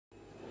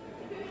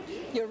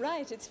You're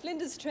right, it's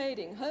Flinders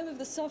Trading, home of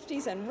the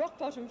softies and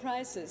rock-bottom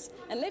prices.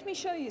 And let me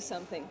show you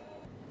something.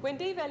 When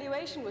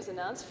devaluation was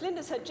announced,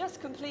 Flinders had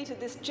just completed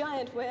this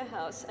giant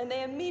warehouse, and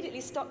they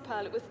immediately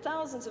stockpiled it with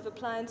thousands of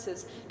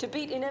appliances to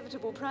beat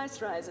inevitable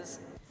price rises.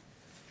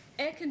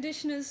 Air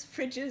conditioners,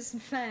 fridges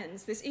and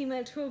fans. This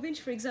email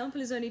 12-inch, for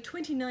example, is only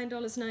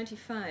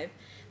 $29.95.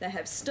 They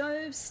have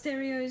stoves,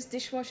 stereos,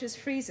 dishwashers,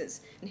 freezers.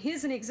 And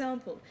here's an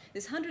example.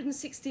 This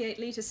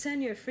 168-litre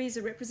Sanyo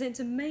freezer represents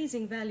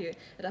amazing value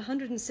at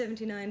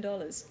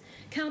 $179.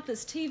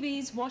 Countless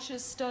TVs,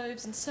 washers,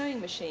 stoves and sewing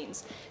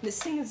machines. The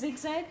Singer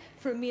Zigzag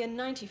for a mere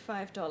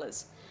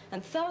 $95.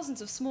 And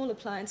thousands of small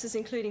appliances,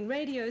 including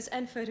radios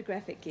and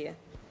photographic gear.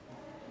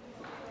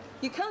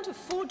 You can't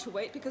afford to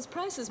wait because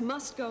prices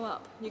must go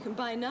up. You can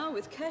buy now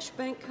with cash,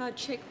 bank card,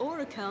 cheque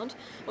or account,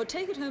 or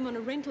take it home on a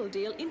rental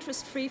deal,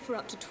 interest-free for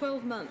up to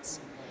 12 months.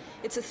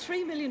 It's a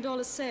 $3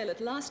 million sale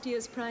at last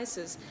year's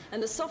prices,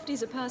 and the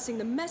softies are passing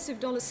the massive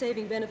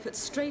dollar-saving benefits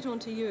straight on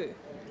to you.